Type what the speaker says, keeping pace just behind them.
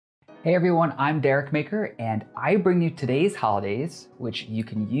Hey everyone, I'm Derek Maker, and I bring you today's holidays, which you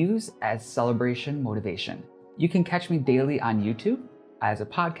can use as celebration motivation. You can catch me daily on YouTube as a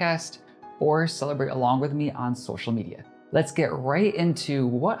podcast or celebrate along with me on social media. Let's get right into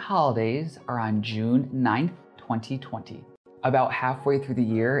what holidays are on June 9th, 2020. About halfway through the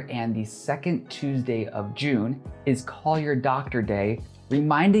year and the second Tuesday of June is Call Your Doctor Day,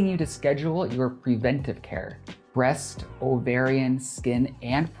 reminding you to schedule your preventive care. Breast, ovarian, skin,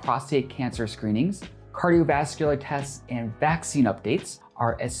 and prostate cancer screenings, cardiovascular tests, and vaccine updates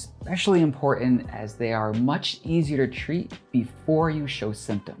are especially important as they are much easier to treat before you show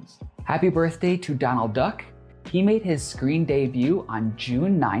symptoms. Happy birthday to Donald Duck. He made his screen debut on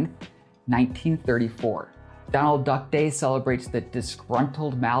June 9th, 1934. Donald Duck Day celebrates the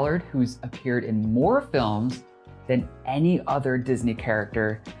disgruntled mallard who's appeared in more films than any other Disney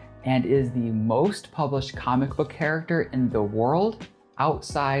character and is the most published comic book character in the world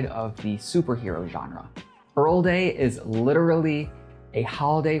outside of the superhero genre. Earl Day is literally a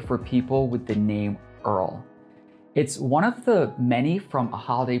holiday for people with the name Earl. It's one of the many from a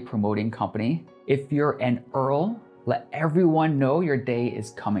holiday promoting company. If you're an Earl, let everyone know your day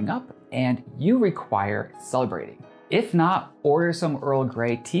is coming up and you require celebrating. If not, order some Earl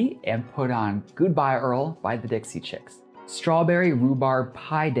Grey tea and put on Goodbye Earl by the Dixie Chicks. Strawberry Rhubarb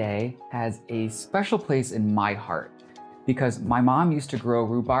Pie Day has a special place in my heart because my mom used to grow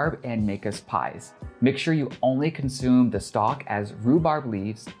rhubarb and make us pies. Make sure you only consume the stalk as rhubarb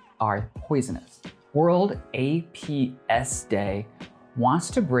leaves are poisonous. World APS Day wants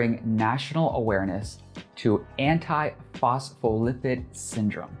to bring national awareness to anti-phospholipid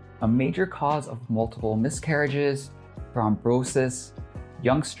syndrome, a major cause of multiple miscarriages, thrombosis,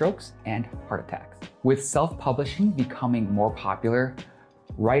 young strokes, and heart attacks. With self-publishing becoming more popular,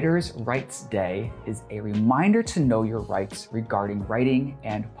 Writers' Rights Day is a reminder to know your rights regarding writing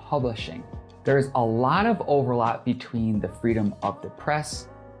and publishing. There's a lot of overlap between the freedom of the press,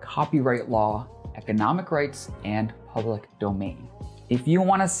 copyright law, economic rights, and public domain. If you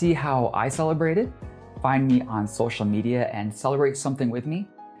want to see how I celebrated, find me on social media and celebrate something with me.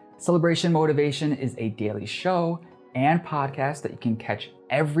 Celebration Motivation is a daily show and podcast that you can catch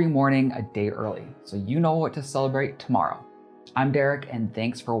every morning a day early, so you know what to celebrate tomorrow. I'm Derek, and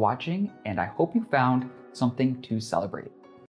thanks for watching, and I hope you found something to celebrate.